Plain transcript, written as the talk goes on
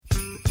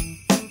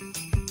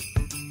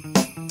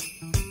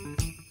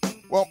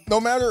Well,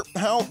 no matter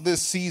how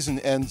this season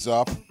ends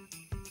up,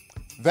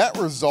 that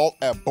result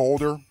at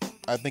Boulder,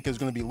 I think, is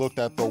going to be looked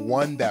at the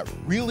one that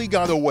really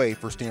got away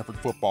for Stanford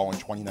football in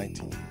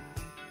 2019.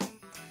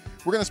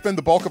 We're going to spend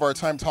the bulk of our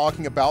time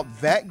talking about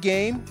that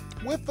game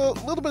with a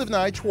little bit of an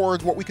eye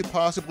towards what we could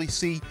possibly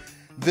see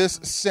this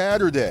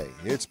Saturday.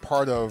 It's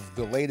part of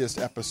the latest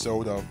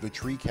episode of the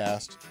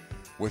TreeCast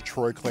with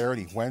Troy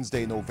Clarity,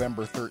 Wednesday,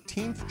 November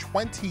 13th,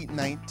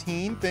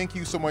 2019. Thank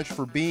you so much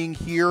for being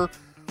here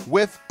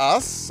with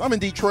us. I'm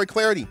indeed Troy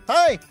Clarity.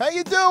 Hi, how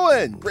you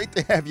doing? Great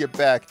to have you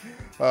back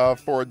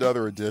for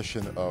another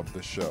edition of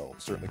the show.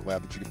 Certainly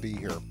glad that you could be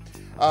here.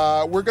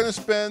 We're going to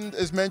spend,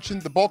 as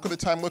mentioned, the bulk of the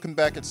time looking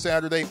back at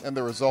Saturday and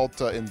the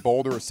result in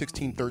Boulder, a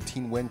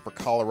 16-13 win for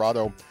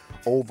Colorado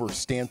over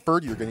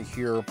Stanford. You're going to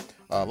hear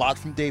a lot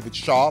from David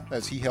Shaw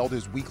as he held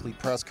his weekly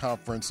press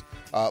conference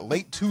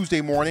late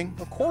Tuesday morning.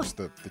 Of course,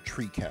 the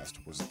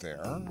TreeCast was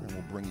there, and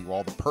we'll bring you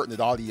all the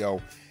pertinent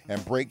audio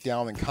and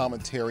breakdown and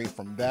commentary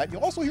from that.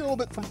 You'll also hear a little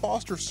bit from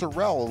Foster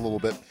Sorrell a little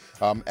bit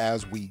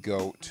as we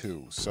go,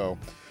 too. So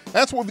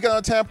that's what we've got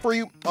on tap for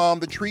you on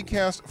the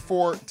TreeCast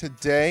for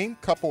today.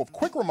 Couple of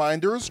quick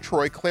reminders.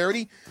 Troy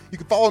Clarity. You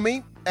can follow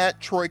me at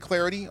Troy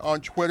Clarity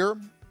on Twitter.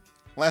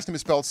 Last name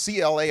is spelled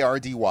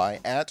C-L-A-R-D-Y,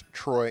 at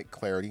Troy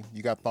Clarity.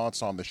 You got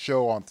thoughts on the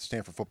show, on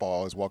Stanford football, I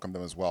always welcome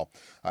them as well.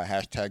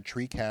 Hashtag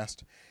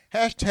TreeCast.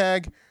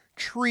 Hashtag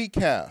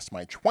TreeCast.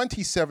 My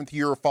 27th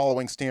year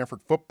following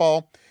Stanford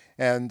football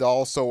and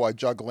also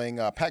juggling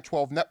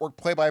Pac-12 Network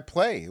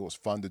play-by-play. It was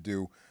fun to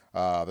do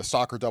the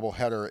soccer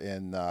doubleheader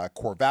in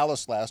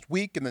Corvallis last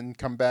week and then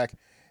come back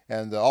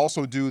and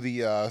also do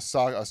the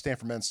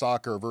Stanford men's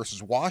soccer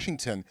versus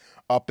Washington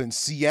up in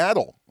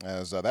Seattle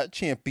as that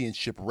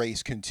championship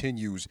race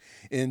continues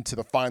into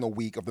the final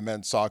week of the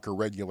men's soccer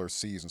regular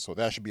season. So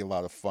that should be a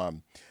lot of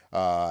fun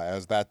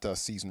as that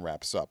season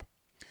wraps up.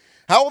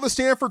 How will the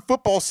Stanford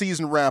football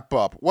season wrap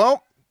up?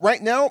 Well,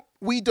 right now,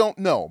 we don't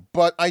know,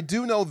 but I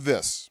do know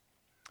this.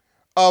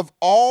 Of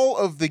all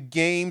of the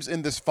games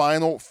in this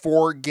final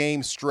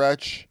 4-game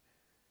stretch,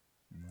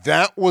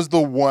 that was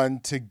the one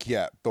to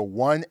get, the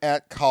one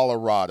at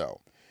Colorado.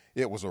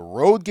 It was a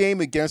road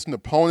game against an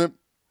opponent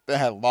that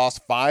had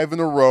lost 5 in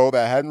a row,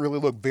 that hadn't really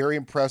looked very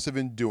impressive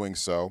in doing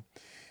so,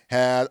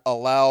 had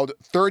allowed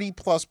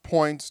 30-plus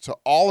points to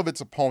all of its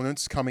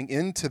opponents coming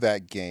into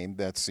that game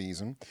that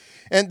season,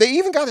 and they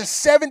even got a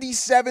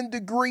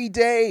 77-degree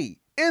day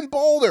in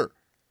Boulder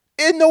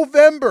in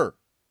November.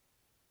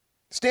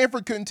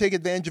 Stanford couldn't take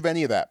advantage of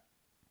any of that.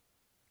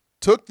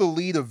 Took the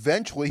lead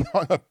eventually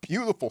on a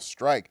beautiful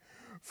strike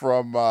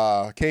from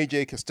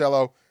KJ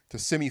Costello to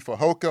Simi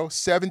Fehoko,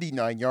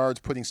 79 yards,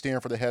 putting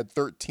Stanford ahead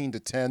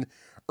 13-10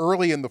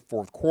 early in the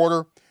fourth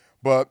quarter.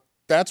 But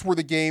that's where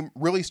the game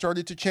really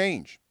started to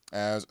change,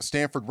 as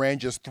Stanford ran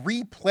just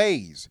 3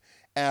 plays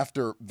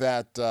after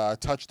that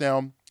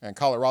touchdown, and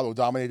Colorado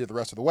dominated the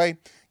rest of the way,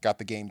 got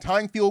the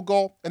game-tying field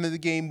goal, and then the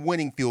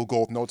game-winning field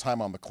goal with no time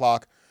on the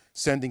clock,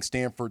 sending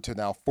Stanford to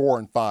now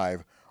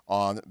 4-5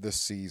 on the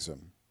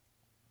season.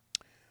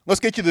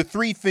 Let's get you the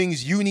 3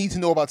 things you need to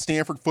know about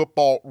Stanford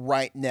football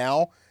right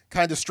now,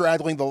 kind of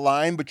straddling the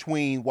line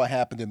between what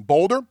happened in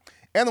Boulder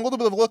and a little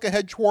bit of a look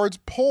ahead towards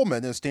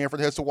Pullman as Stanford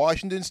heads to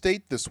Washington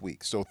State this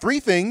week. So 3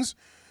 things,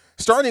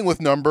 starting with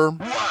number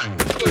 1.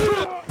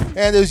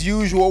 And as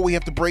usual, we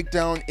have to break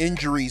down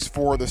injuries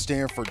for the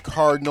Stanford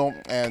Cardinal.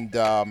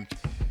 And,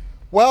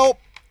 well,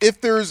 if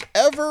there's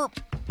ever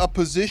a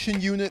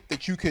position unit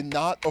that you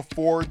cannot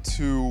afford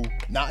to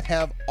not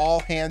have all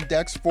hands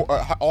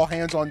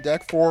on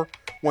deck for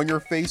when you're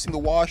facing the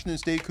Washington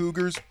State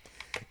Cougars,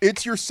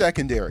 it's your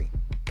secondary.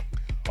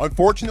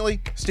 Unfortunately,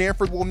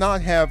 Stanford will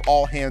not have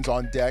all hands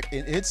on deck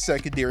in its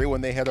secondary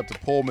when they head up to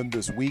Pullman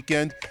this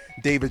weekend.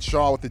 David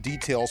Shaw with the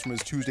details from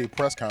his Tuesday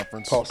press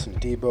conference. Paulson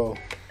Debo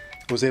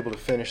was able to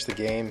finish the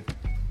game,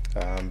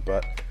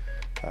 but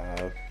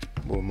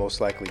will most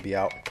likely be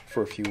out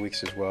for a few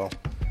weeks as well.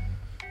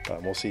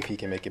 We'll see if he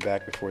can make it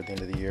back before the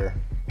end of the year.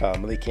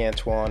 Malik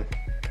Antoine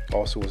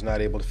also was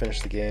not able to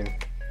finish the game,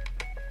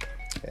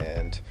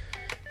 and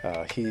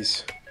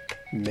he's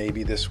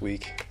maybe this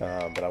week,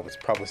 but I would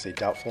probably say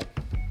doubtful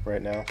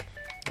right now.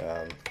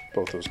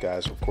 Both those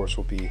guys, of course,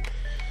 will be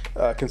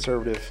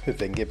conservative. If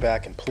they can get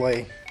back and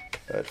play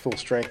at full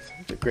strength,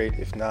 they're great.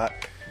 If not,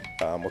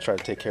 we'll try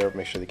to take care of,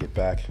 make sure they get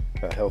back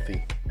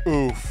healthy.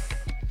 Oof.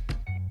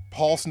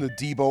 Paulson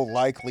Adebo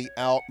likely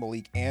out.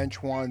 Malik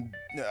Antoine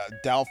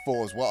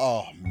doubtful as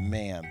well. Oh,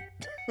 man.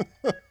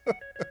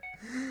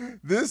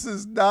 This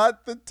is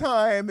not the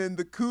time, and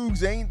the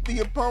Cougs ain't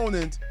the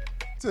opponent,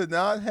 to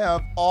not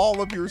have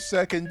all of your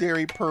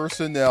secondary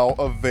personnel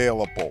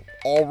available.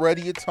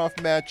 Already a tough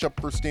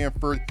matchup for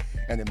Stanford,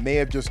 and it may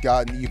have just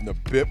gotten even a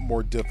bit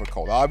more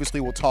difficult.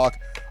 Obviously, we'll talk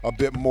a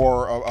bit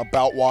more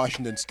about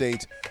Washington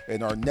State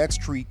in our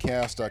next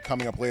TreeCast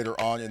coming up later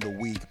on in the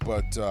week,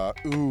 but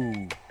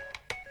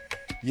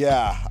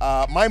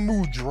my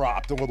mood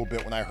dropped a little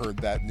bit when I heard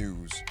that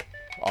news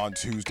on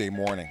Tuesday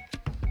morning.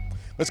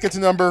 Let's get to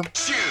number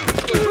 2.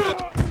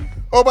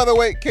 Oh, by the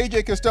way,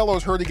 KJ Costello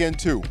is hurt again,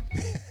 too.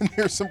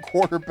 there's some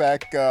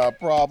quarterback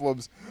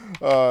problems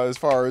as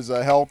far as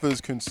health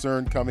is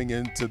concerned coming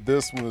into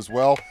this one as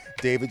well.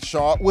 David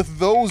Shaw with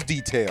those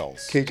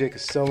details. KJ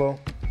Costello,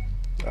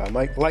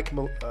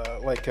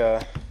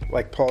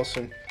 like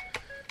Paulson,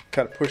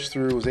 kind of pushed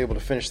through, was able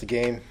to finish the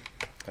game.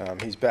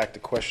 He's back to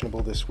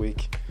questionable this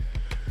week.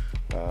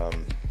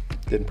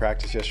 Didn't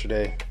practice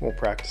yesterday, won't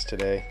practice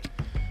today,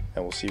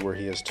 and we'll see where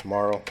he is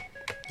tomorrow.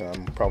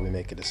 Probably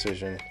make a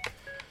decision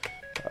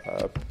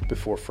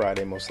before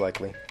Friday, most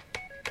likely,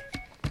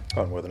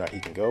 on whether or not he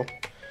can go.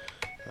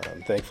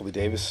 Thankfully,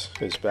 Davis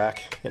is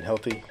back and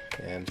healthy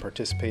and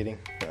participating.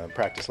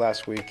 Practiced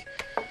last week,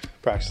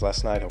 practiced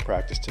last night, he'll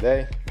practice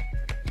today.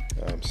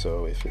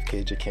 So if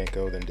KJ can't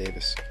go, then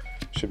Davis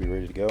should be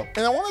ready to go.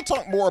 And I want to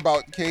talk more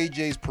about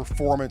KJ's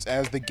performance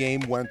as the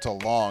game went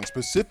along,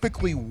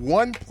 specifically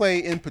one play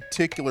in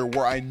particular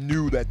where I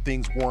knew that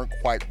things weren't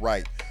quite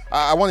right.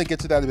 I want to get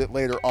to that a bit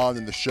later on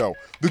in the show.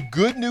 The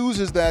good news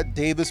is that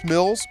Davis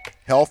Mills,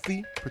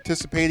 healthy,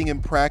 participating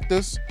in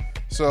practice.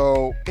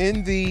 So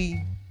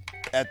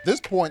at this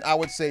point, I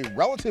would say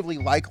relatively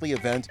likely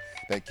event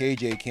that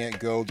KJ can't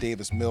go,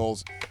 Davis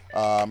Mills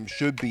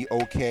should be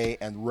okay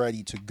and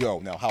ready to go.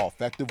 Now, how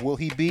effective will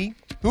he be?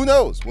 Who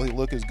knows? Will he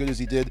look as good as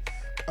he did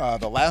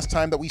the last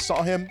time that we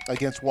saw him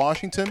against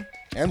Washington?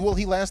 And will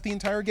he last the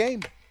entire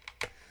game?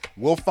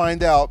 We'll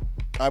find out.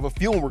 I have a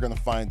feeling we're going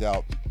to find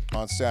out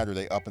on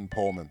Saturday up in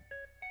Pullman.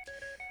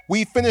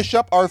 We finish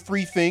up our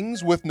three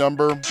things with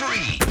number 3.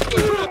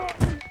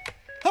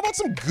 How about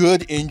some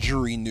good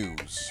injury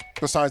news?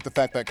 Besides the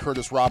fact that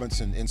Curtis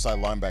Robinson, inside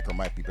linebacker,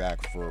 might be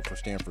back for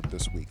Stanford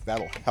this week.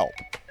 That'll help.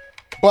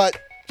 But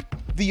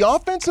the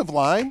offensive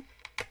line,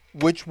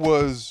 which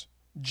was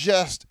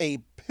just a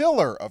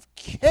pillar of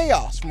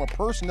chaos from a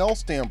personnel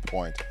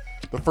standpoint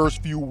the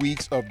first few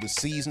weeks of the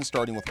season,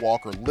 starting with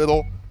Walker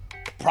Little,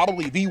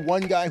 probably the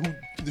one guy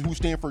who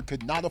Stanford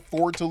could not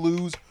afford to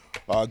lose,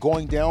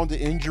 going down to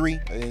injury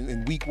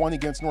in week 1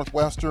 against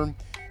Northwestern,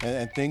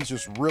 and things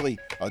just really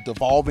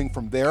devolving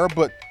from there.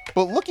 But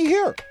looky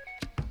here.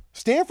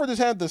 Stanford has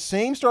had the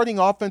same starting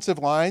offensive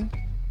line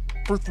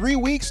for 3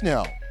 weeks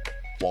now.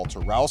 Walter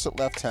Rouse at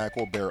left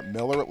tackle, Barrett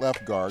Miller at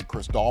left guard,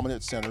 Chris Dahlman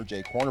at center,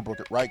 Jay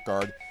Cornerbrook at right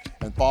guard,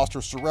 and Foster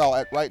Sorrell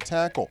at right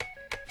tackle.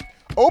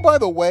 Oh, by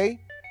the way,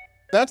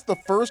 that's the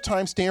first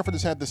time Stanford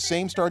has had the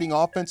same starting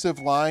offensive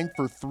line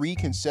for 3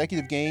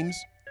 consecutive games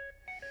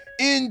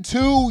in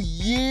 2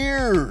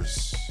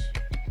 years.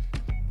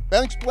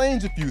 That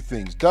explains a few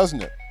things,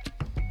 doesn't it?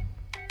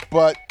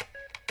 But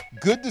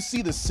good to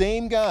see the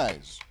same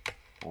guys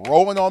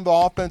rolling on the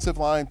offensive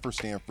line for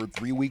Stanford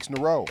 3 weeks in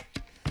a row.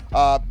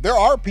 There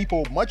are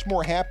people much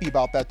more happy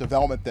about that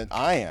development than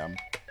I am.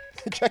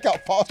 Check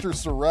out Foster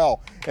Sorrell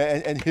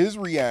and his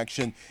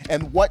reaction,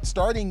 and what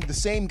starting the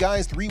same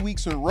guys 3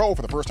 weeks in a row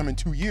for the first time in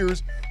 2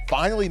 years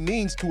finally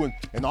means to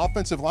an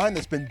offensive line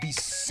that's been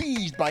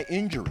besieged by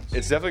injuries.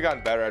 It's definitely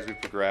gotten better as we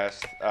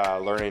progressed,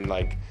 learning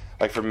like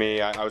for me,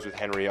 I was with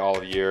Henry all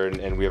the year,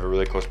 and we have a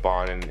really close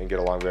bond and get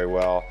along very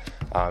well.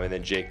 And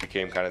then Jake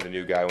became kind of the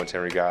new guy once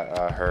Henry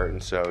got hurt,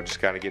 and so just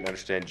kind of getting to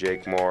understand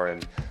Jake more,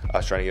 and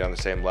us trying to get on the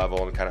same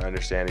level and kind of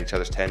understand each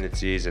other's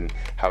tendencies and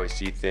how we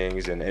see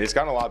things. And it's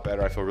gotten a lot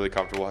better. I feel really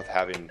comfortable with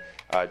having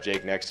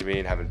Jake next to me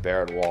and having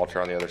Barrett and Walter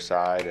on the other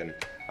side. And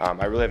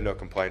I really have no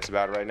complaints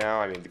about it right now.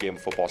 I mean, the game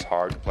of football is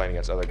hard, playing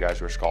against other guys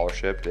who are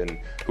scholarshiped and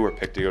who are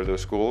picked to go to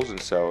those schools. And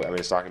so, I mean,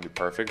 it's not going to be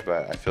perfect,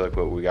 but I feel like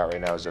what we got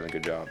right now has done a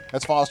good job.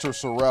 That's Foster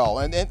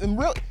Sorrell. And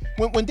really,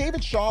 when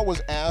David Shaw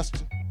was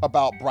asked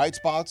about bright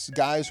spots,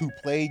 guys who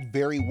played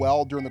very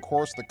well during the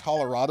course of the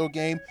Colorado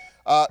game,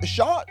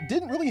 Shaw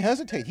didn't really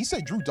hesitate. He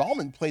said Drew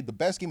Dahlman played the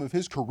best game of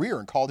his career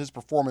and called his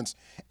performance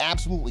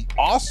absolutely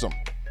awesome.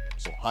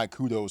 So high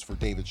kudos for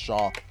David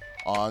Shaw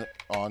on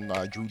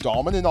Drew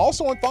Dahlman, and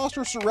also on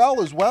Foster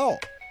Sorrell as well.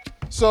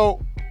 So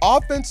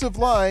offensive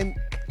line,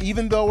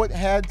 even though it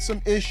had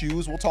some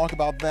issues, we'll talk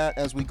about that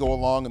as we go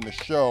along in the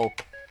show.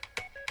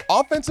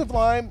 Offensive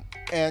line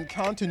and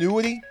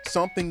continuity,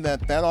 something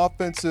that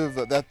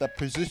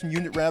position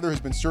unit has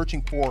been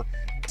searching for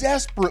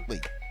desperately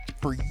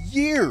for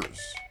years,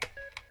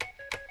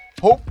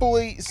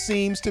 hopefully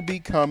seems to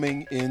be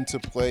coming into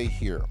play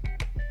here.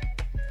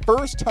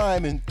 First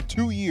time in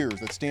 2 years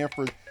that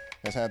Stanford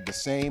has had the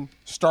same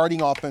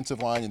starting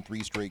offensive line in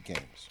 3 straight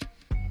games.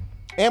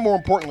 And more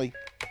importantly,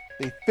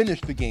 they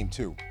finished the game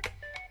too.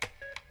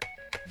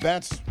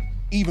 That's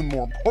even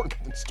more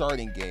important than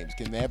starting games.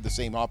 Can they have the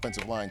same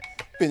offensive line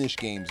finish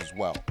games as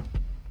well?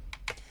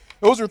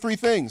 Those are 3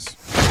 things.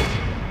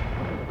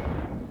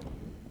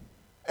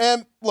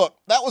 And look,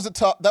 that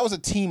was a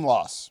team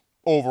loss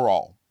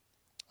overall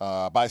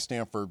by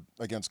Stanford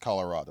against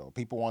Colorado.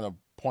 People want to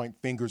point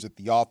fingers at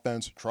the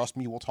offense. Trust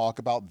me, we'll talk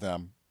about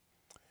them.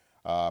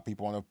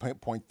 People want to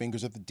point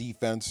fingers at the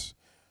defense.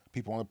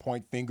 People want to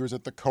point fingers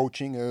at the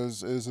coaching,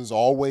 as is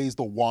always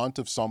the want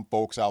of some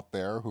folks out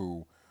there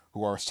who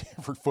are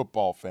Stanford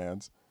football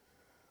fans.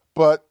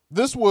 But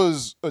this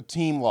was a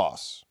team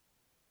loss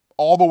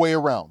all the way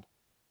around.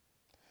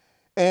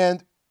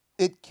 And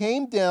it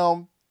came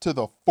down to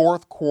the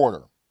fourth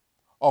quarter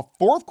A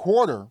fourth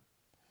quarter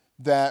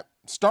that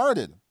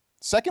started,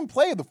 second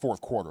play of the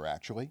fourth quarter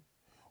actually,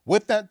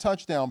 with that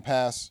touchdown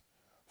pass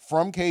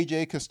from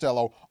KJ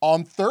Costello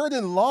on 3rd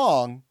and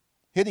long,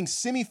 hitting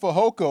Simi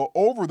Fehoko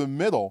over the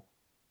middle,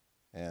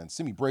 and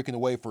Simi breaking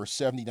away for a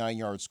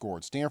 79-yard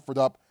score. Stanford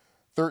up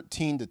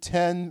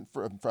 13-10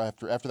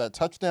 after that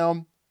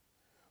touchdown,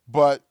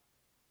 but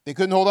they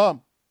couldn't hold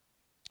on.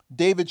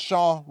 David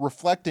Shaw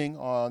reflecting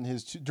on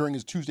during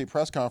his Tuesday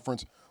press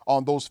conference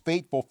on those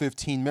fateful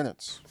 15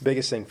 minutes.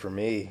 Biggest thing for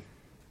me,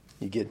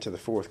 you get into the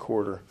fourth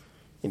quarter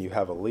and you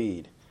have a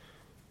lead,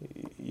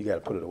 you got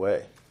to put it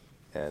away.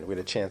 And we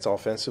had a chance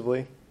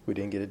offensively. We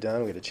didn't get it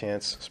done. We had a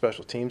chance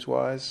special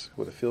teams-wise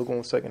with a field goal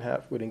in the second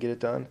half. We didn't get it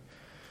done.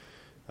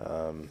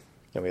 And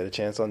we had a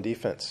chance on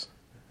defense,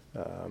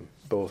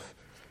 both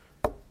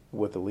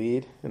with the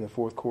lead in the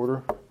fourth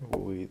quarter.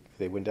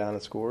 They went down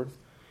and scored.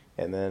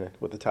 And then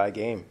with the tie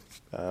game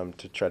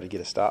to try to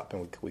get a stop,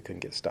 and we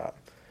couldn't get a stop.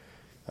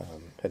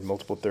 Had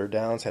multiple third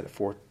downs, had a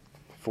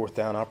fourth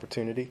down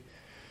opportunity.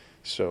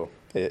 So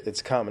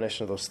it's a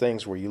combination of those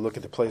things where you look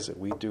at the plays that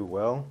we do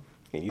well,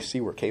 and you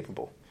see we're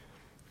capable.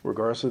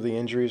 Regardless of the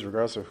injuries,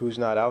 regardless of who's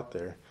not out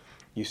there,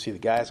 you see the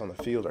guys on the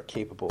field are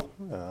capable.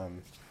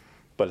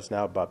 But it's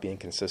now about being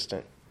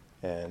consistent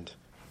and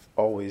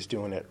always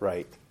doing it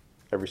right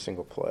every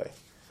single play.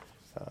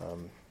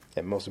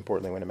 And most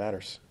importantly when it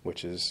matters,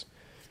 which is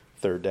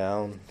third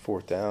down,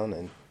 fourth down,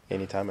 and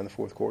any time in the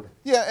fourth quarter.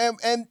 Yeah,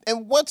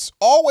 and what's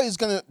always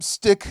going to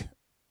stick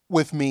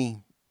with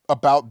me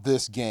about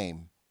this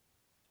game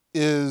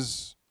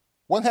is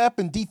what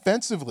happened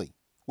defensively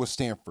with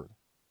Stanford.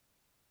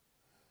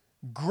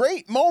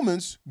 Great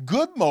moments,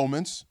 good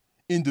moments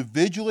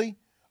individually.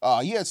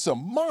 He had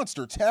some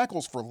monster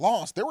tackles for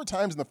loss. There were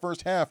times in the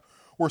first half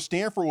where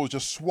Stanford was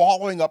just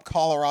swallowing up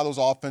Colorado's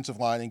offensive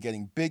line and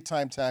getting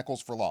big-time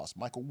tackles for loss.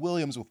 Michael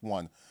Williams with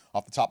one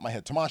off the top of my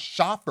head. Tomas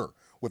Schaffer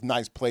with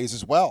nice plays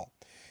as well.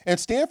 And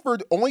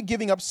Stanford only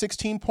giving up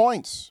 16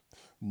 points.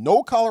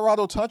 No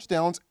Colorado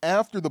touchdowns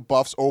after the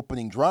Buffs'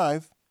 opening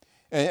drive.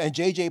 And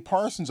J.J.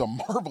 Parsons, a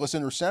marvelous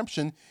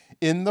interception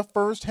in the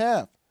first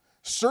half.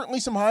 Certainly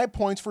some high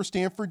points for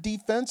Stanford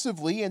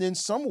defensively, and in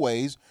some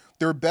ways,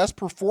 their best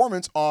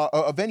performance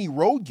of any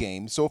road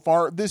game so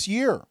far this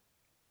year.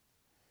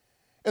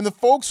 And the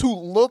folks who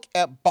look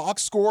at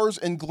box scores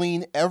and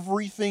glean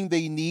everything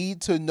they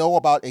need to know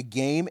about a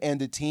game and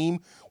a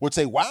team would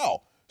say,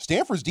 wow,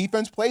 Stanford's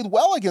defense played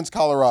well against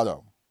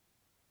Colorado.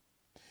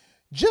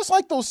 Just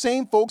like those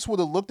same folks would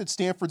have looked at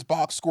Stanford's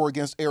box score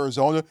against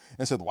Arizona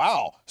and said,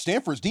 wow,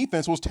 Stanford's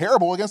defense was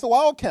terrible against the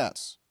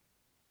Wildcats.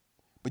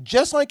 But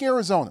just like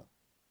Arizona,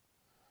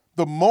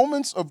 the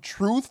moments of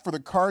truth for the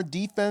Card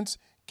defense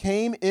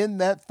came in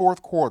that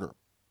fourth quarter.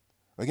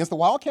 Against the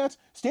Wildcats,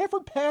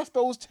 Stanford passed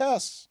those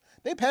tests.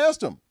 They passed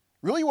them.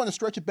 Really, you want to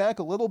stretch it back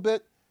a little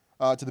bit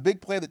to the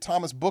big play that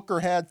Thomas Booker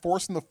had,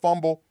 forcing the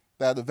fumble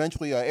that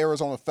eventually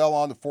Arizona fell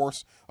on to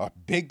force a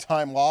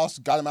big-time loss,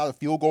 got him out of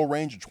field goal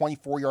range, a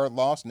 24-yard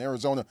loss, and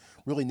Arizona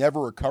really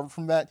never recovered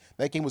from that.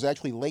 That game was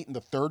actually late in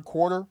the third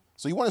quarter.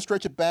 So you want to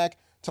stretch it back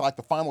to like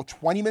the final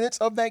 20 minutes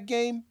of that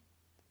game?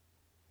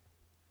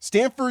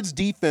 Stanford's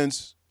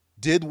defense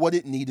did what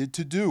it needed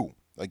to do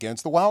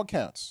against the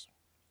Wildcats.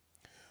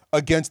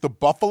 Against the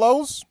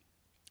Buffaloes,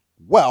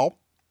 well,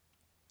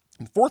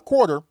 in the fourth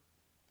quarter,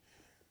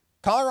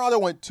 Colorado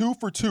went 2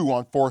 for 2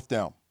 on fourth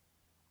down.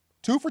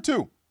 2 for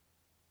 2.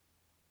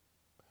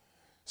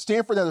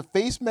 Stanford had a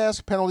face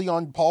mask penalty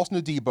on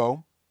Paulson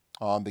Adebo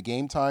on the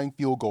game-tying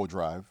field goal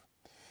drive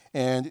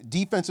and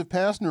defensive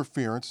pass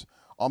interference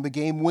on the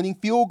game-winning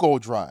field goal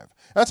drive.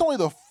 That's only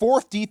the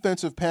fourth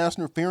defensive pass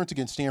interference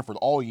against Stanford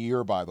all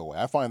year, by the way.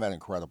 I find that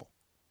incredible.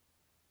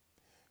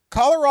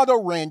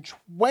 Colorado ran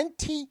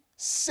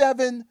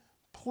 27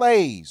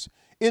 plays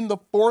in the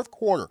fourth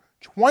quarter.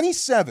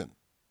 27.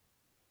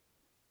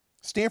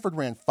 Stanford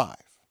ran 5.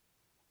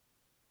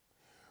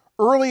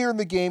 Earlier in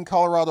the game,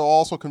 Colorado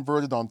also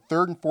converted on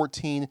 3rd and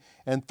 14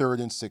 and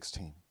 3rd and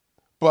 16.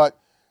 But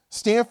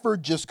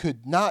Stanford just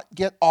could not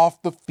get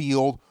off the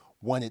field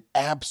when it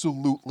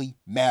absolutely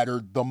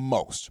mattered the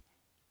most.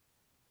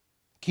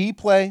 Key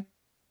play,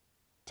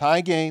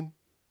 tie game,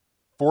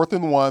 4th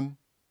and 1,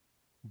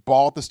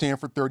 ball at the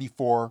Stanford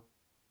 34,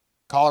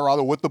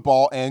 Colorado with the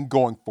ball and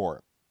going for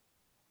it.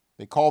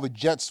 They call the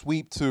jet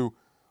sweep to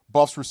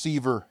Buffs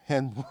receiver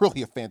and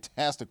really a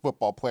fantastic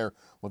football player,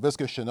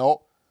 Laviska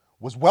Shenault,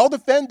 was well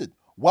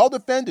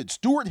defended.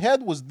 Stuart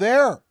Head was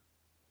there.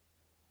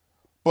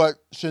 But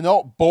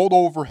Shenault bowled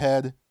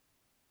overhead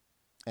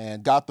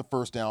and got the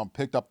first down,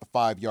 picked up the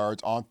 5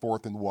 yards on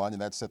 4th and 1,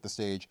 and that set the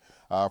stage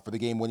for the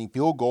game-winning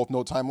field goal with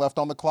no time left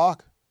on the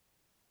clock.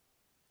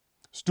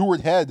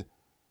 Stuart Head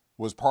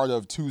was part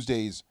of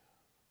Tuesday's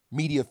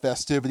media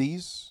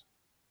festivities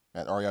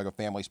at Arriaga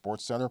Family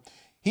Sports Center.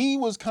 He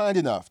was kind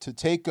enough to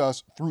take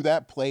us through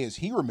that play as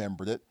he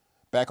remembered it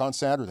back on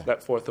Saturday.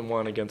 That 4th and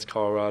 1 against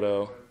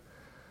Colorado,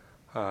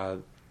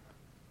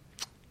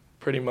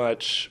 pretty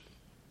much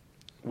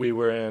we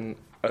were in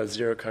a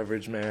zero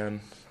coverage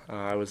man.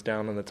 I was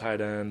down on the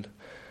tight end.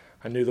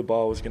 I knew the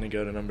ball was going to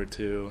go to number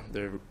 2.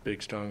 They're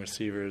big, strong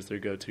receivers, their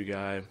go-to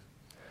guy.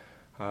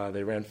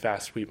 They ran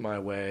fast sweep my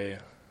way.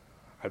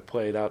 I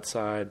played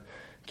outside,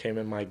 came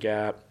in my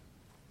gap.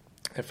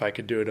 If I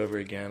could do it over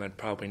again, I'd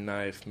probably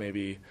knife,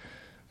 maybe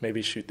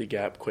shoot the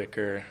gap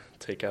quicker,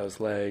 take out his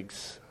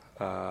legs.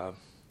 I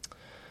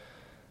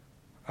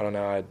don't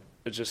know.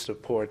 It's just a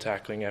poor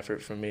tackling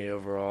effort from me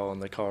overall in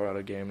the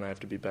Colorado game, and I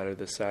have to be better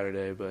this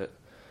Saturday. But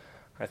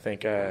I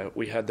think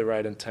we had the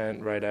right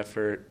intent, right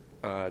effort.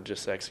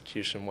 Just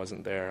execution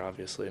wasn't there,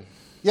 obviously.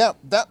 Yeah,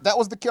 that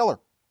was the killer.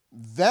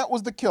 That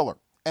was the killer.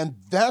 And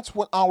that's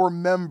what I'll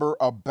remember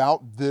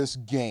about this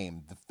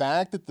game. The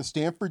fact that the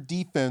Stanford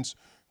defense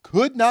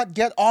could not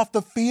get off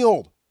the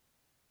field.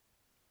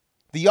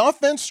 The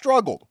offense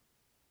struggled.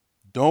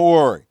 Don't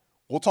worry.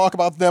 We'll talk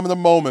about them in a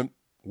moment.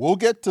 We'll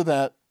get to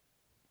that.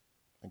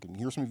 I can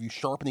hear some of you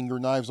sharpening your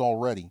knives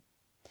already.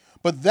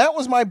 But that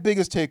was my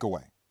biggest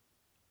takeaway.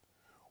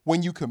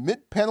 When you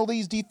commit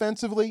penalties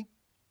defensively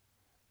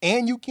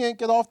and you can't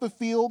get off the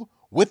field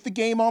with the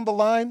game on the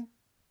line,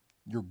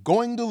 you're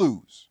going to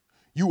lose.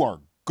 You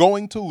are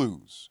going to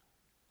lose.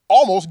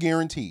 Almost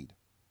guaranteed.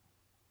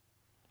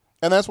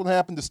 And that's what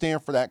happened to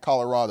Stanford at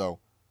Colorado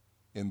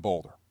in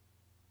Boulder.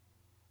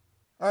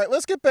 All right,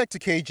 let's get back to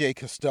KJ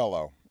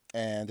Costello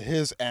and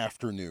his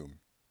afternoon.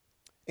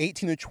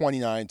 18 of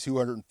 29,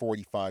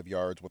 245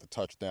 yards with a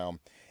touchdown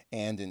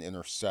and an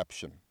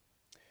interception.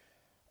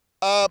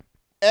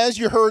 As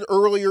you heard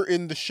earlier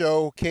in the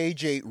show,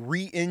 KJ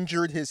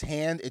re-injured his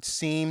hand, it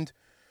seemed,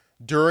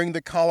 during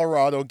the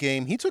Colorado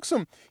game. He took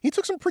some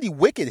pretty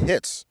wicked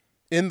hits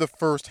in the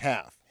first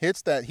half.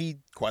 Hits that he,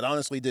 quite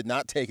honestly, did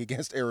not take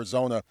against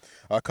Arizona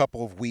a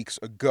couple of weeks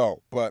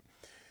ago. But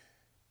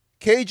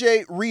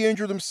KJ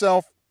re-injured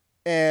himself,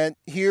 and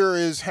here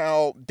is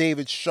how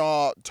David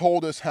Shaw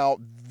told us how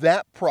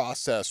that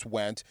process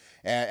went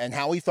and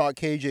how he thought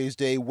KJ's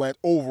day went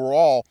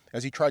overall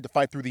as he tried to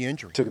fight through the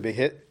injury. Took a big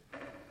hit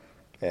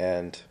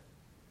and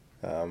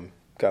got on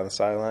the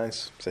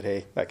sidelines, said,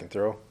 hey, I can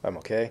throw. I'm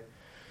okay.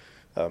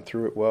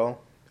 Threw it well.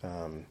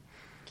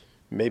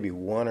 Maybe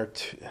one or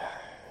two.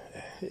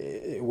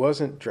 It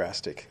wasn't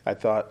drastic. I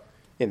thought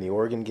in the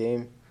Oregon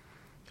game,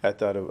 I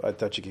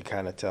thought you could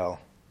kind of tell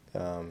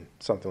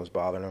something was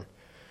bothering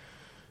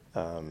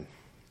him.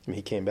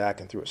 He came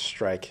back and threw a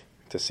strike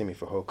to Simi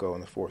Fehoko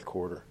in the fourth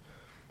quarter.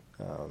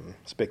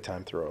 It's a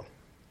big-time throw.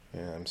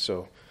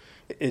 So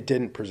it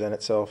didn't present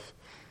itself,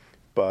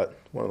 but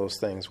one of those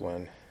things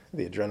when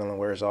the adrenaline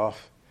wears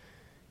off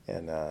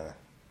and,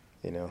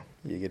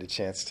 you get a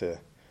chance to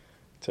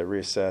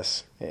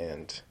reassess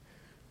and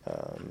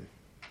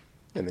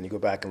then you go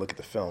back and look at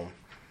the film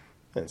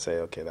and say,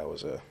 okay, that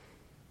was a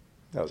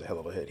hell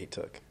of a hit he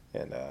took.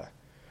 And I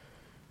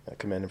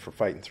commend him for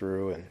fighting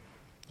through,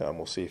 and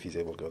we'll see if he's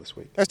able to go this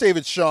week. That's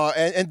David Shaw.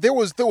 And there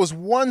was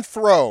one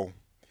throw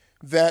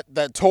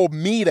that told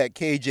me that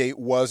KJ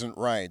wasn't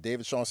right.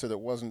 David Shaw said it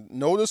wasn't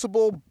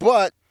noticeable,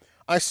 but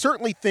I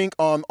certainly think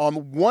on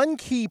one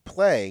key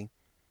play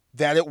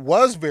that it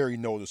was very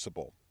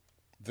noticeable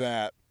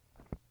that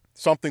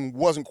something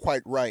wasn't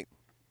quite right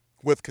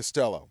with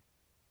Costello.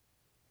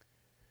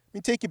 Let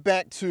me take you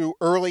back to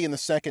early in the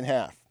second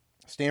half.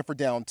 Stanford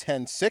down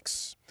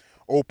 10-6,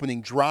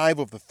 opening drive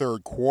of the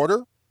third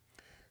quarter.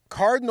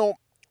 Cardinal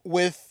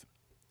with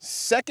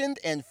 2nd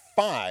and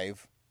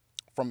 5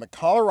 from the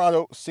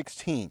Colorado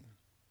 16.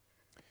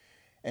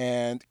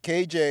 And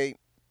KJ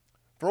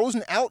throws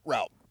an out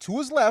route to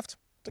his left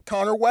to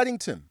Connor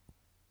Weddington.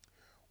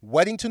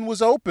 Weddington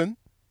was open,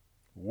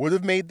 would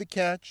have made the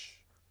catch,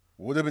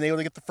 would have been able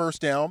to get the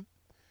first down,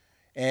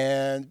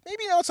 and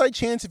maybe an outside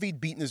chance if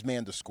he'd beaten his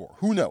man to score.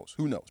 Who knows?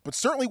 But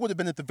certainly would have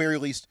been at the very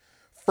least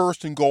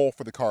first and goal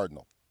for the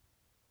Cardinal.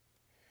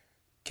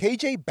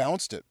 KJ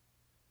bounced it.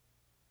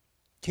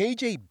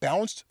 KJ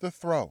bounced the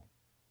throw.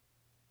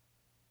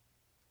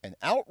 An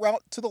out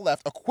route to the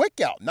left, a quick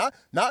out, not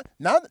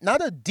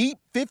a deep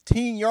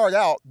 15-yard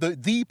out,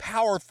 the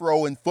power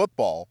throw in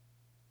football.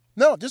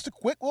 No, just a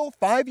quick little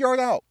 5-yard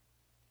out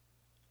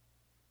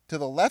to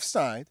the left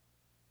side,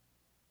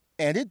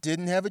 and it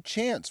didn't have a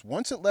chance.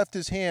 Once it left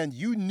his hand,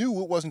 you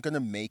knew it wasn't going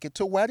to make it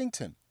to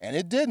Weddington, and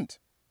it didn't.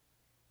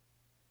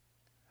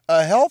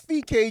 A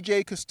healthy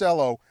KJ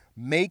Costello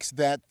makes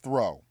that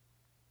throw.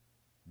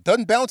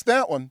 Doesn't bounce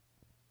that one.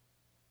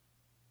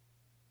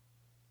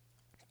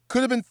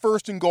 Could have been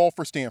first and goal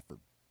for Stanford.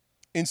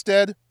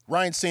 Instead,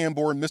 Ryan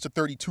Sanborn missed a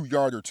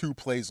 32-yarder 2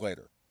 plays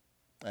later.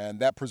 And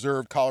that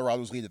preserved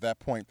Colorado's lead at that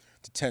point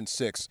to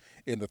 10-6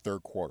 in the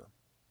third quarter.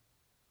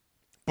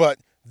 But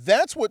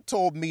that's what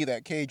told me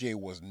that KJ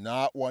was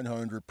not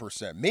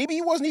 100%. Maybe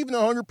he wasn't even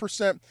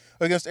 100%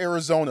 against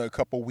Arizona a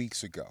couple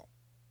weeks ago.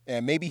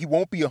 And maybe he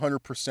won't be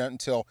 100%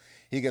 until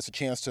he gets a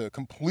chance to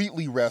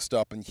completely rest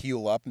up and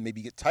heal up and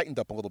maybe get tightened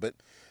up a little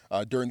bit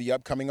during the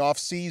upcoming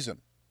offseason.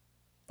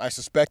 I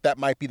suspect that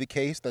might be the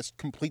case. That's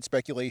complete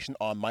speculation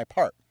on my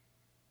part.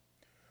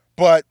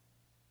 But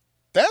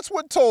that's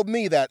what told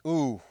me that,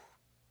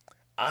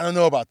 I don't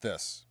know about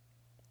this.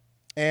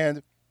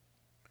 And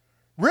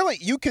really,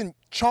 you can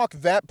chalk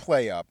that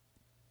play up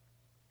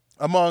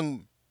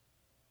among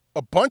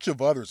a bunch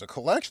of others, a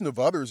collection of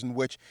others in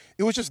which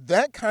it was just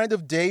that kind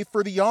of day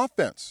for the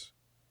offense,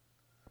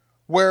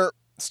 where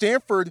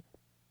Stanford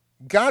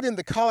got in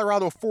the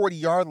Colorado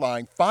 40-yard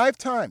line 5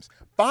 times.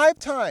 5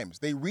 times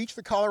they reached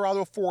the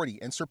Colorado 40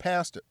 and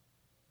surpassed it.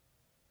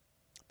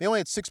 They only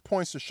had 6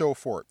 points to show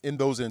for it in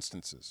those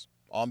instances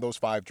on those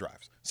 5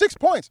 drives. 6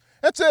 points.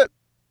 That's it.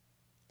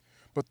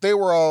 But they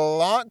were a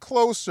lot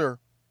closer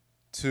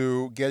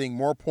to getting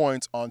more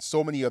points on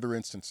so many other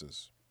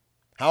instances.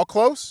 How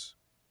close?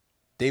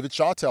 David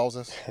Shaw tells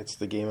us. It's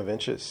the game of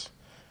inches.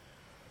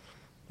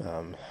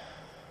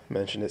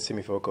 Mentioned it,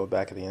 Semifoco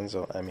back of the end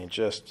zone. I mean,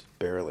 just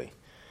barely.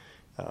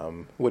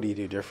 What do you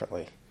do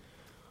differently?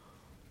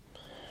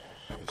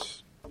 He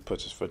just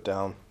puts his foot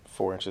down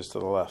 4 inches to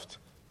the left,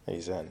 and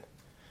he's in.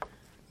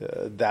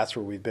 That's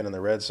where we've been in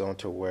the red zone,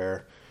 to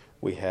where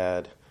we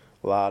had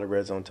a lot of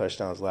red zone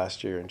touchdowns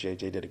last year, and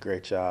JJ did a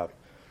great job.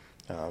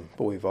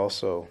 But we've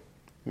also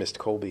missed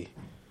Colby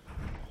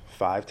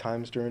 5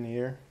 times during the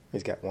year.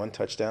 He's got 1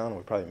 touchdown.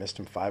 We probably missed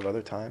him 5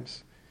 other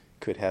times.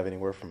 Could have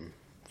anywhere from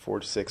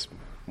 4 to 6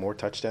 more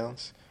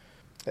touchdowns.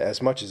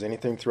 As much as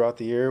anything throughout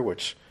the year,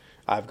 which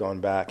I've gone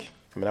back.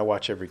 I mean, I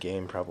watch every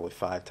game probably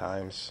 5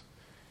 times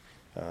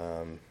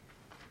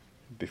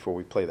before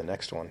we play the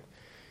next one.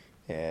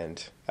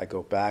 And I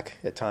go back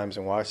at times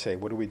and watch, say,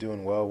 what are we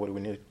doing well? What do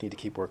we need to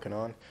keep working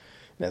on?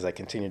 And as I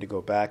continue to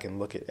go back and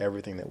look at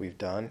everything that we've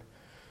done,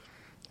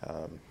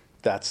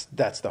 that's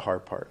the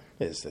hard part,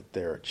 is that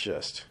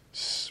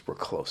we're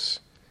close,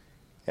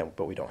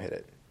 but we don't hit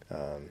it.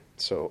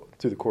 So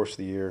through the course of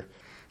the year,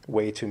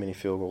 way too many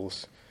field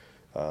goals.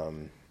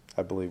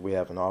 I believe we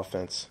have an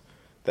offense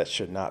that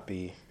should not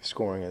be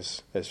scoring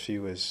as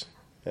few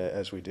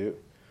as we do.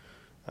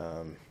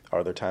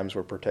 Are there times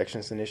where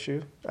protection's an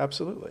issue?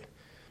 Absolutely.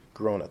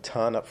 Grown a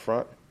ton up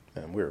front,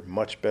 and we're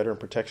much better in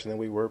protection than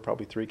we were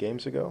probably 3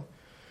 games ago.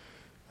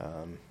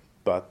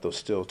 But those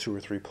still 2 or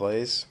 3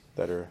 plays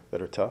that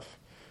are tough,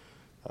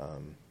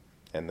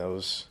 and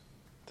those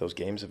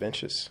games of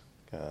inches,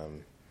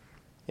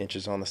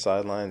 inches on the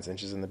sidelines,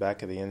 inches in the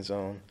back of the end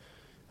zone,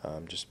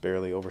 just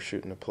barely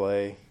overshooting a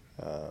play,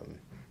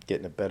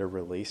 getting a better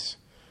release.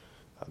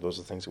 Those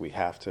are the things that we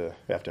have to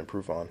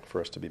improve on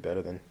for us to be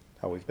better than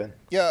how we've been.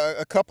 Yeah,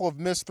 a couple of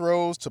missed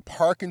throws to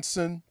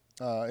Parkinson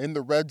in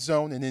the red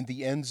zone and in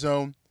the end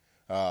zone.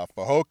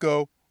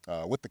 Fehoko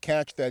with the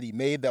catch that he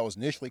made that was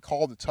initially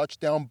called a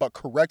touchdown but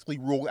correctly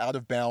ruled out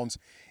of bounds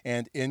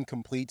and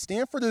incomplete.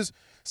 Stanford's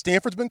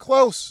been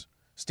close.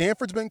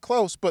 Stanford's been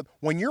close, but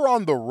when you're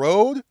on the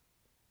road,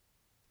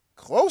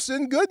 close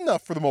isn't good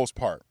enough for the most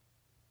part.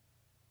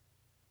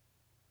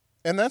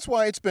 And that's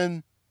why it's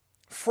been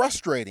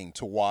frustrating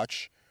to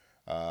watch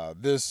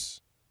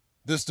this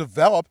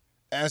develop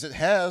as it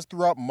has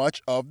throughout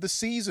much of the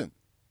season.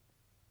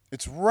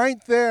 It's right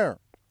there,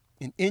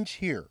 an inch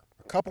here,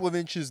 a couple of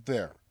inches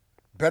there,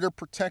 better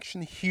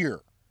protection here,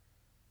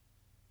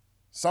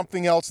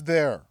 something else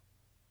there.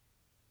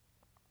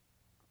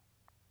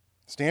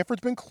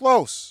 Stanford's been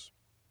close,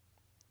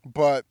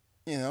 but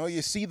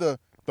you see the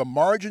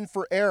margin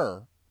for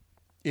error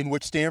in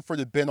which Stanford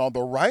had been on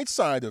the right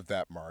side of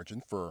that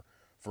margin for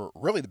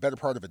really the better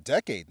part of a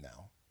decade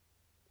now.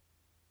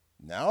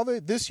 Now,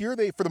 this year,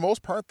 for the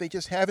most part, they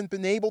just haven't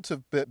been able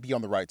to be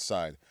on the right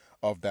side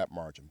of that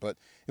margin. But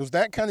it was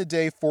that kind of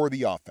day for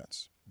the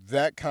offense,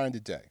 that kind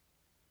of day.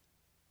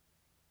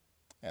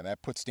 And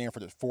that puts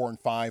Stanford at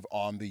 4-5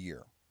 on the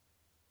year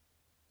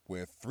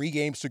with 3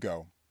 games to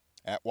go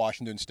at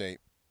Washington State,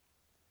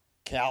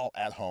 Cal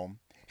at home.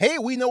 Hey,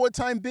 we know what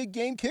time big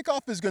game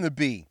kickoff is going to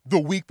be the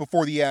week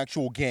before the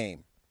actual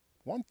game.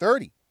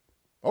 1:30.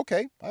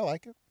 Okay, I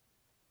like it.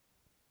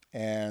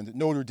 And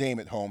Notre Dame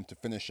at home to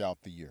finish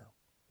out the year.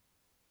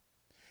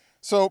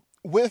 So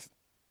with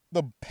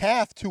the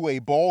path to a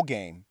bowl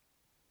game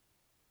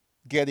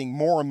getting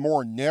more and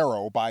more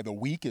narrow by the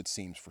week, it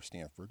seems, for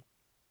Stanford,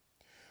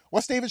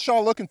 what's David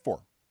Shaw looking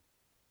for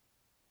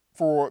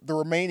the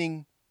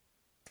remaining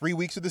 3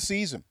 weeks of the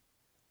season?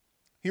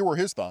 Here were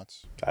his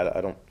thoughts. I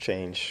don't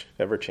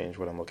ever change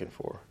what I'm looking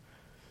for.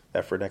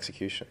 Effort and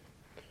execution.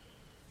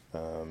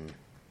 I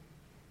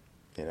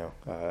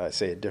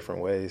say it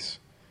different ways.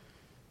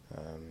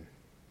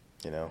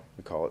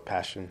 We call it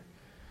passion.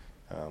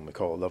 We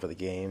call it love of the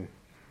game.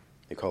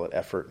 We call it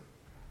effort.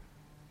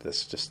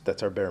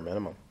 That's our bare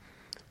minimum.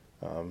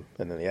 And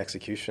then the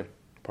execution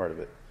part of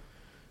it.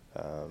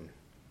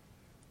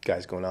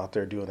 Guys going out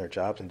there doing their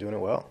jobs and doing it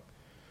well.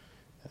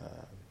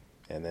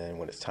 And then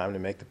when it's time to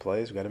make the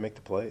plays, we got to make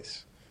the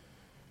plays.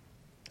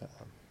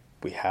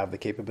 We have the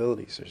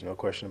capabilities. There's no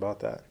question about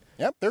that.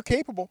 Yep, they're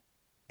capable.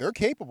 They're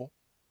capable.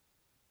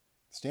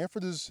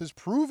 Stanford has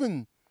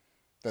proven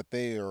that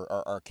they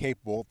are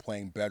capable of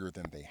playing better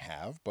than they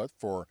have, but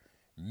for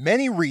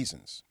many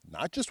reasons,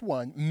 not just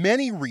one,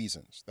 many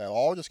reasons that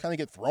all just kind of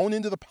get thrown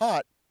into the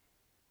pot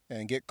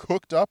and get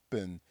cooked up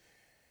and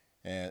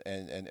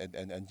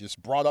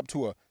just brought up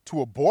to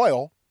a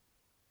boil.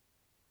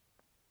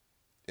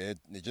 It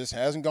just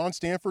hasn't gone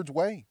Stanford's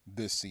way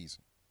this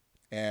season.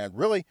 And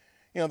really,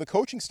 the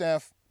coaching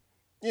staff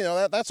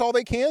that's all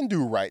they can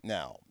do right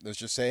now. Let's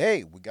just say,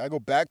 hey, we got to go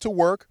back to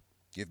work,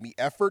 give me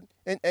effort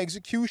and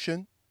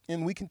execution,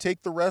 and we can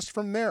take the rest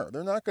from there.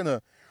 They're not going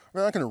to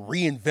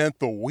reinvent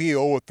the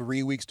wheel with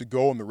 3 weeks to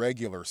go in the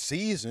regular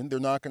season. They're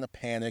not going to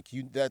panic.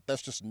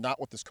 That's just not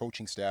what this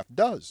coaching staff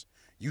does.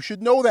 You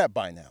should know that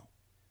by now.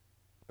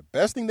 The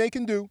best thing they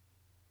can do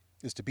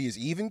is to be as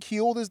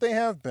even-keeled as they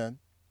have been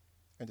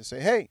and to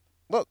say, hey,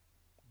 look,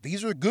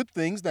 these are good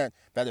things that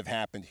have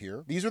happened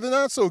here. These are the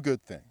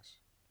not-so-good things.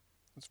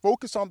 Let's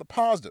focus on the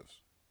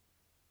positives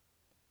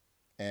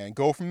and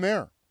go from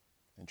there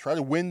and try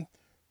to win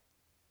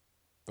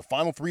the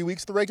final 3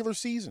 weeks of the regular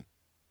season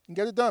and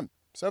get it done.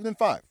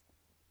 7-5.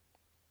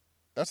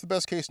 That's the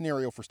best-case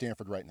scenario for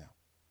Stanford right now.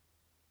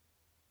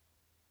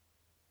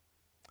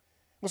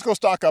 Let's go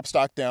stock up,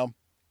 stock down.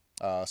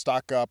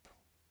 Stock up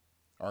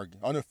our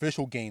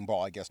unofficial game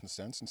ball, I guess, in a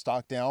sense, and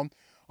stock down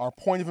our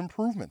point of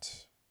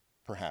improvement,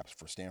 perhaps,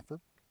 for Stanford.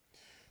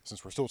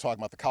 Since we're still talking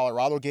about the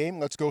Colorado game,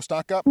 let's go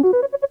stock up.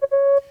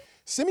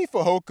 Simi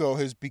Fehoko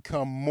has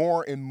become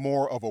more and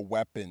more of a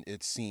weapon,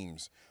 it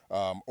seems,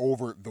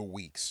 over the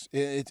weeks.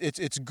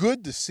 It's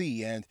good to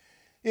see, and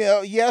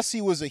yes, he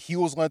was a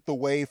heel's length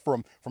away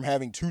from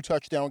having 2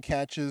 touchdown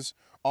catches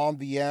on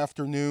the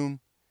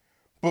afternoon,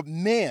 but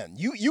man,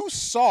 you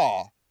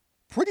saw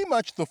pretty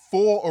much the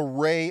full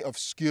array of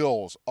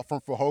skills from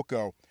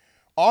Fehoko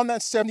on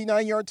that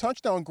 79-yard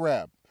touchdown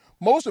grab.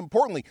 Most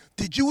importantly,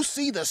 did you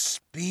see the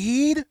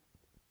speed?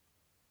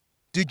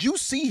 Did you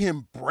see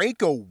him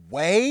break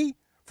away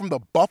from the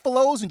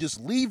Buffaloes and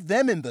just leave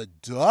them in the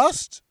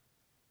dust?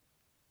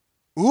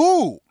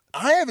 Ooh,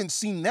 I haven't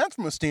seen that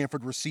from a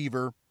Stanford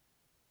receiver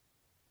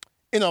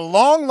in a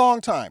long, long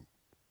time.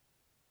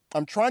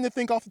 I'm trying to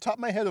think off the top of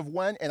my head of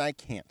when, and I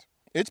can't.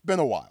 It's been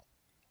a while.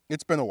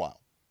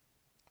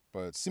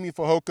 But Simi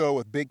Fehoko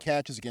with big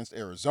catches against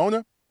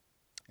Arizona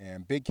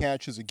and big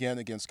catches again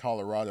against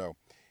Colorado.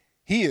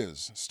 He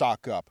is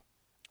stock up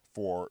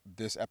for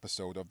this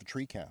episode of the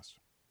TreeCast.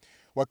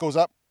 What goes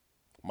up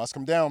must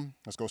come down.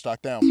 Let's go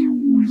stock down.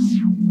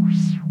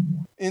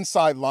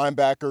 Inside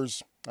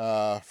linebackers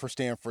for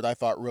Stanford, I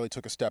thought really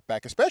took a step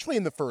back, especially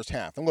in the first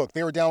half. And look,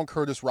 they were down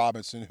Curtis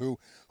Robinson, who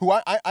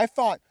I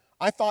thought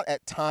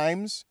at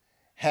times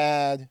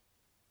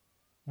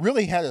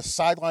really had a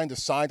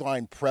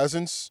sideline-to-sideline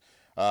presence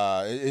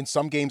in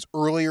some games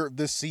earlier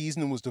this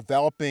season and was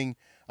developing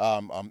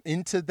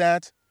into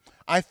that.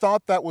 I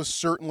thought that was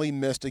certainly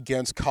missed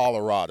against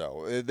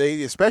Colorado.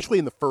 They, especially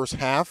in the first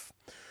half,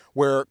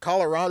 where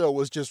Colorado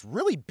was just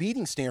really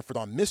beating Stanford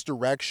on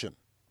misdirection.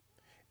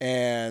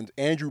 And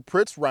Andrew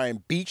Pritz,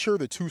 Ryan Beecher,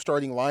 the 2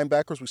 starting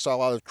linebackers, we saw a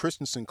lot of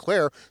Tristan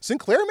Sinclair.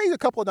 Sinclair made a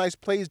couple of nice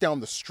plays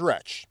down the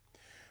stretch.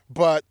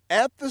 But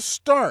at the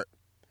start,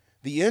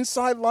 the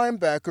inside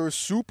linebackers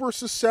super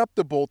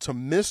susceptible to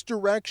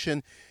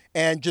misdirection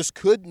and just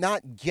could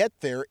not get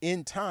there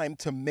in time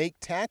to make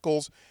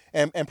tackles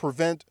and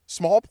prevent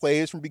small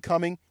plays from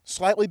becoming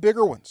slightly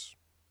bigger ones.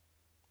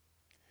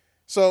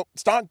 So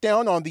stock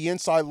down on the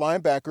inside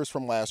linebackers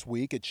from last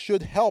week. It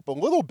should help a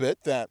little bit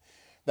that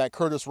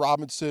Curtis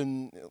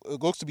Robinson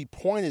looks to be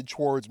pointed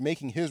towards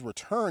making his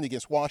return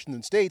against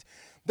Washington State.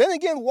 Then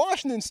again,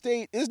 Washington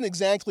State isn't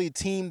exactly a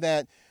team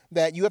that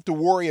you have to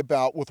worry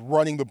about with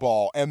running the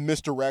ball and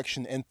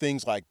misdirection and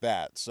things like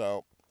that.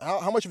 So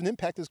how much of an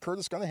impact is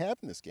Curtis going to have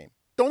in this game?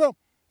 Don't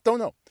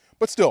know.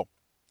 But still,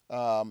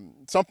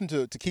 something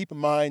to keep in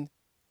mind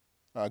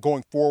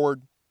going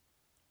forward.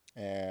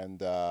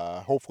 And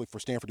hopefully for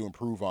Stanford to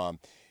improve on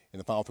in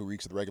the final 3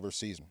 weeks of the regular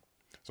season.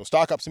 So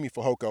stock up Simi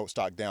Fehoko,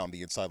 stock down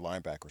the inside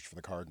linebackers for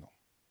the Cardinal.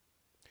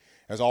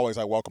 As always,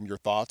 I welcome your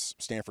thoughts,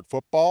 Stanford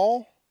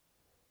football,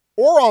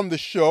 or on the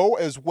show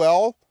as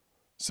well.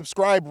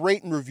 Subscribe,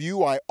 rate, and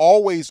review. I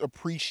always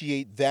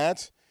appreciate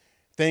that.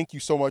 Thank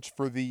you so much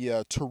for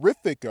the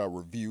terrific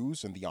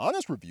reviews and the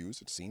honest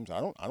reviews. It seems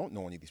I don't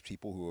know any of these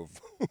people who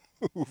have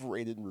who've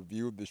rated and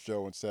reviewed the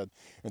show and said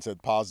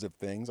positive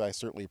things. I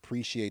certainly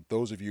appreciate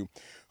those of you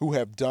who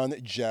have done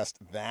just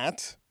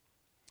that.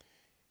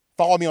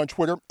 Follow me on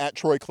Twitter at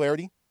Troy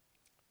Clarity,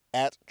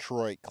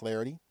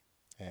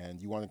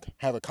 and you want to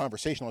have a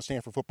conversation on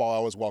Stanford football? I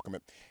always welcome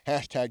it.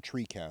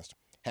 #TreeCast,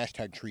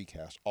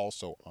 #TreeCast,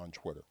 also on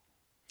Twitter.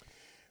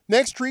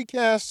 Next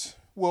TreeCast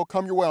will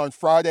come your way on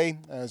Friday,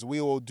 as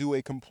we will do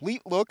a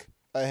complete look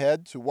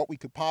ahead to what we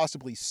could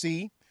possibly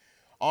see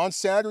on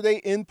Saturday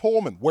in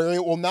Pullman, where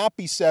it will not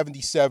be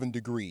 77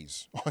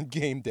 degrees on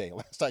game day.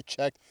 Last I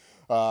checked,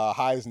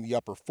 highs in the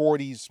upper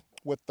 40s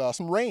with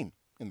some rain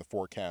in the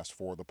forecast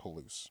for the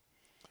Palouse.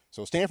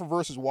 So Stanford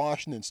versus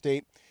Washington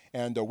State,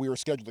 and we are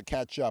scheduled to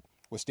catch up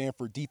with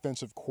Stanford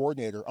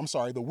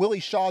the Willie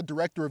Shaw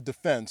Director of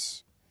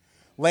Defense,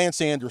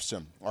 Lance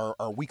Anderson.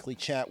 Our weekly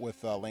chat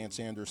with Lance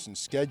Anderson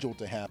scheduled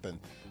to happen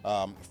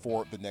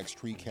for the next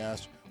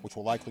TreeCast, which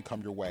will likely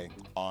come your way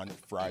on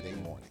Friday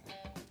morning.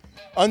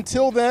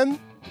 Until then,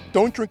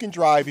 don't drink and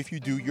drive. If you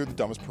do, you're the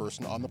dumbest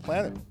person on the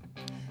planet.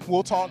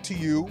 We'll talk to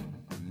you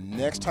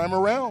next time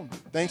around.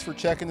 Thanks for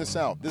checking this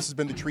out. This has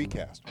been the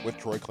TreeCast with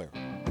Troy Clare.